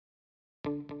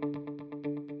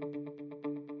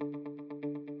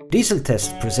Diesel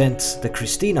Test presents the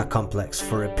Christina complex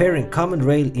for repairing common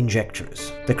rail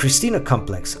injectors. The Christina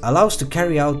complex allows to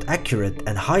carry out accurate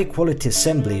and high-quality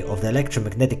assembly of the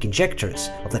electromagnetic injectors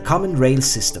of the common rail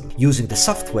system using the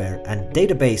software and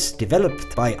database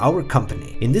developed by our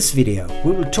company. In this video,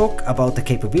 we will talk about the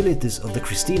capabilities of the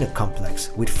Christina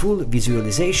complex with full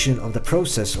visualization of the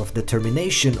process of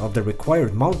determination of the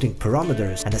required mounting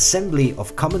parameters and assembly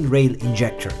of common rail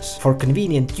injectors. For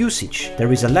convenient usage,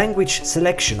 there is a language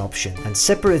selection option and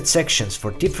separate sections for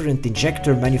different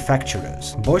injector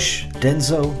manufacturers: Bosch,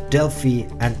 Denso, Delphi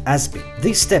and Asbin.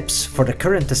 These steps for the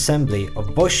current assembly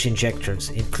of Bosch injectors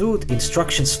include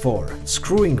instructions for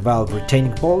screwing valve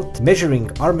retaining bolt, measuring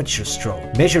armature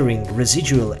stroke, measuring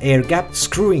residual air gap,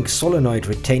 screwing solenoid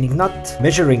retaining nut,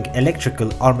 measuring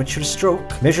electrical armature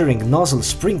stroke, measuring nozzle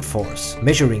spring force,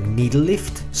 measuring needle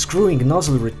lift, screwing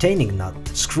nozzle retaining nut,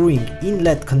 screwing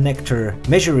inlet connector,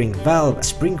 measuring valve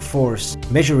spring force,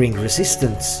 measuring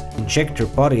resistance, injector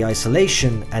body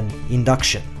isolation and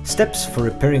induction. Steps for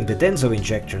repairing the Denso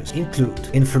injectors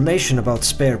include information about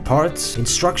spare parts,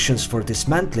 instructions for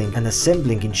dismantling and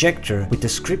assembling injector with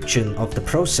description of the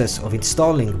process of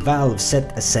installing valve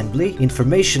set assembly,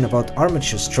 information about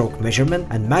armature stroke measurement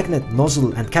and magnet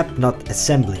nozzle and cap nut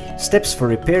assembly. Steps for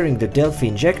repairing the Delphi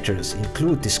injectors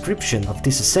include description of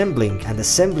disassembling and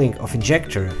assembling of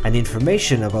injector and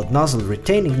information about nozzle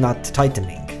retaining nut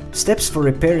tightening. Steps for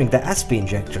repairing the Asbin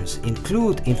injectors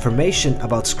include information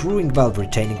about screwing valve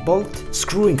retaining bolt,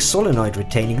 screwing solenoid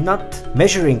retaining nut,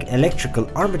 measuring electrical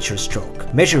armature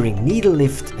stroke, measuring needle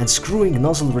lift and screwing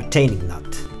nozzle retaining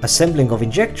nut. Assembling of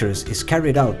injectors is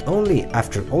carried out only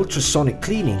after ultrasonic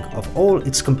cleaning of all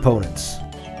its components.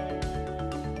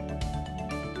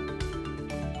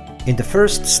 In the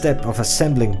first step of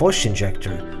assembling Bosch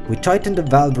injector, we tighten the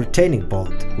valve retaining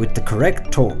bolt with the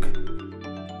correct torque.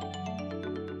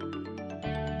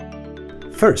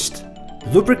 First,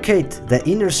 lubricate the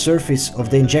inner surface of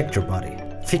the injector body.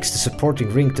 Fix the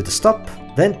supporting ring to the stop,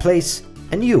 then place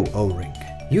a new O-ring.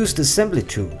 Use the assembly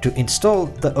tool to install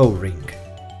the O-ring.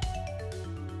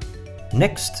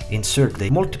 Next, insert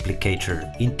the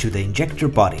multiplicator into the injector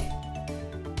body.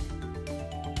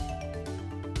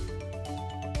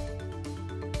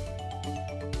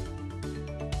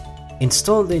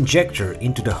 Install the injector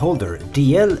into the holder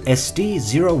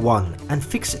DL-SD01 and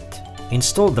fix it.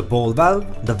 Install the ball valve,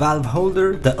 the valve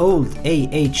holder, the old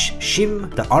AH shim,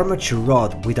 the armature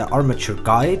rod with the armature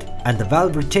guide and the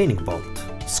valve retaining bolt.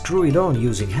 Screw it on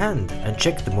using hand and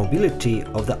check the mobility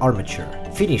of the armature.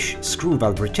 Finish screw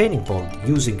valve retaining bolt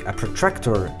using a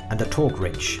protractor and a torque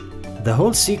wrench. The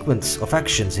whole sequence of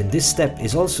actions in this step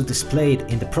is also displayed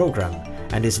in the program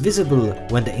and is visible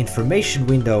when the information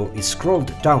window is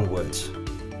scrolled downwards.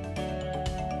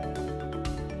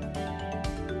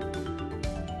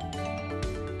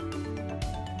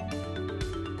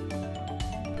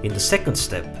 In the second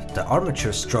step, the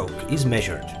armature stroke is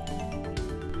measured.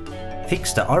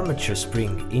 Fix the armature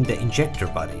spring in the injector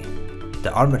body,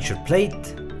 the armature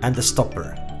plate and the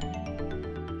stopper.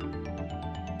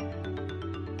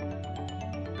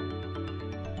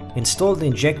 Install the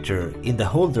injector in the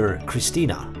holder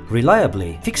Christina.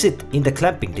 Reliably fix it in the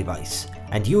clamping device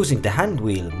and using the hand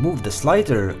wheel move the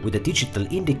slider with a digital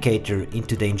indicator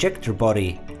into the injector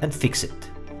body and fix it.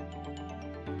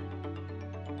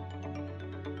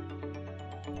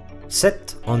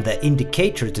 Set on the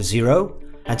indicator to 0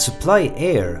 and supply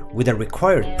air with a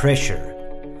required pressure.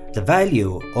 The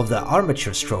value of the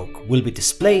armature stroke will be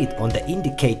displayed on the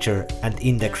indicator and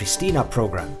in the Christina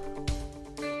program.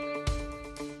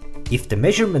 If the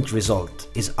measurement result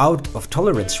is out of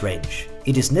tolerance range,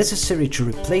 it is necessary to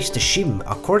replace the shim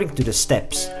according to the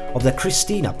steps of the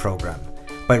Christina program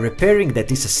by repairing the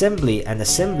disassembly and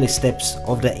assembly steps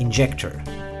of the injector.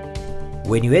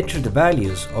 When you enter the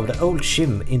values of the old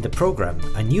shim in the program,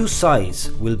 a new size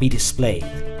will be displayed.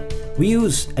 We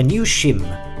use a new shim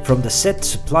from the set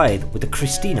supplied with the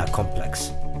Christina complex.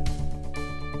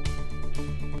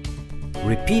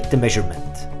 Repeat the measurement.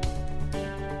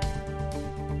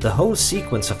 The whole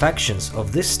sequence of actions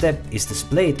of this step is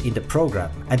displayed in the program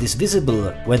and is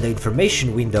visible when the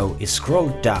information window is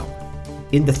scrolled down.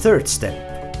 In the third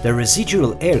step, the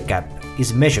residual air gap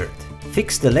is measured.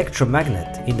 Fix the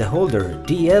electromagnet in the holder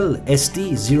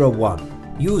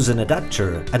DL-SD01. Use an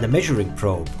adapter and a measuring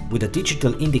probe with a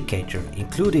digital indicator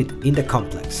included in the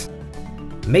complex.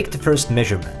 Make the first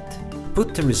measurement.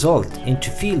 Put the result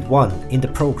into field 1 in the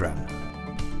program.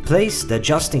 Place the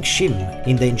adjusting shim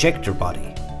in the injector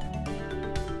body.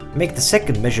 Make the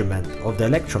second measurement of the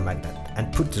electromagnet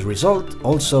and put the result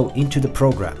also into the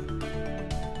program.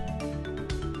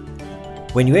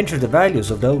 When you enter the values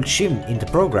of the old shim in the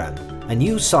program, a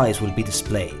new size will be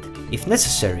displayed. If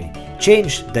necessary,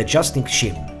 change the adjusting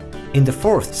shim. In the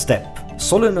fourth step,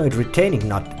 solenoid retaining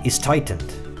nut is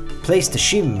tightened. Place the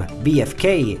shim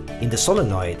BFK in the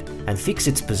solenoid and fix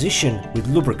its position with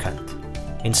lubricant.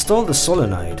 Install the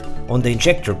solenoid on the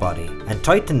injector body and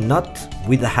tighten nut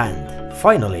with the hand.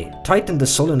 Finally, tighten the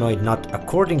solenoid nut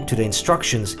according to the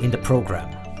instructions in the program.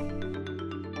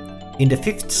 In the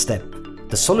fifth step,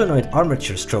 the solenoid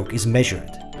armature stroke is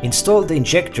measured. Install the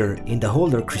injector in the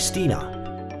holder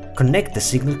Christina. Connect the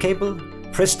signal cable,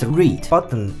 press the read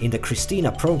button in the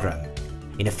Christina program.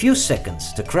 In a few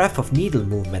seconds, the graph of needle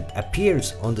movement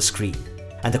appears on the screen,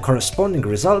 and the corresponding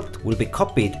result will be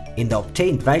copied in the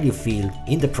obtained value field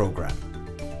in the program.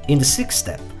 In the sixth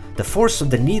step, the force of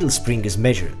the needle spring is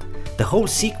measured. The whole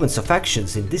sequence of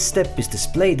actions in this step is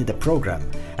displayed in the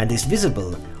program and is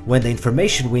visible when the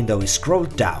information window is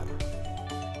scrolled down.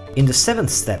 In the seventh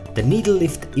step, the needle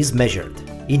lift is measured.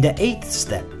 In the eighth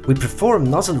step, we perform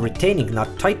nozzle retaining nut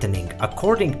tightening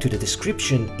according to the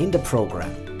description in the program.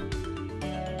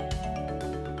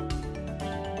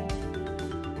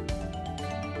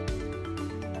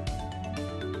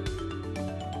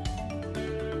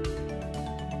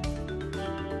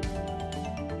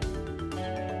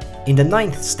 In the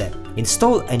ninth step,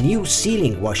 install a new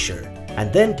sealing washer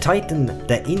and then tighten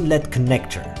the inlet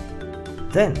connector.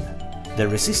 Then, the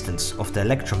resistance of the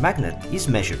electromagnet is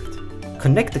measured.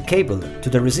 Connect the cable to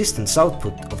the resistance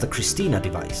output of the Christina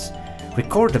device.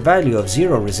 Record the value of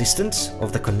zero resistance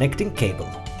of the connecting cable.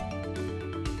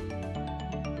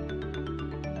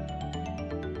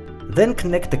 Then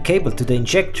connect the cable to the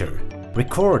injector.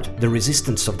 Record the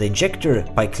resistance of the injector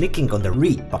by clicking on the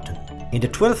read button. In the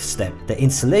 12th step, the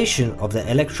insulation of the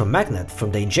electromagnet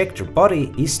from the injector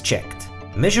body is checked.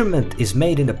 Measurement is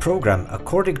made in the program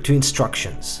according to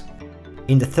instructions.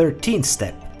 In the 13th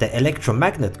step, the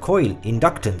electromagnet coil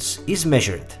inductance is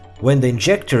measured. When the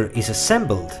injector is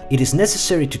assembled, it is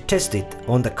necessary to test it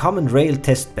on the common rail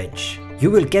test bench.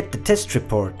 You will get the test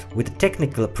report with the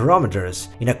technical parameters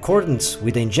in accordance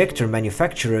with the injector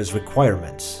manufacturer's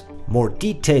requirements. More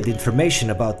detailed information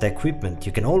about the equipment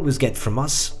you can always get from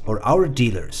us or our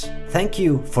dealers. Thank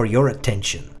you for your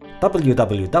attention.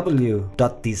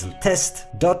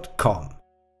 www.dieseltest.com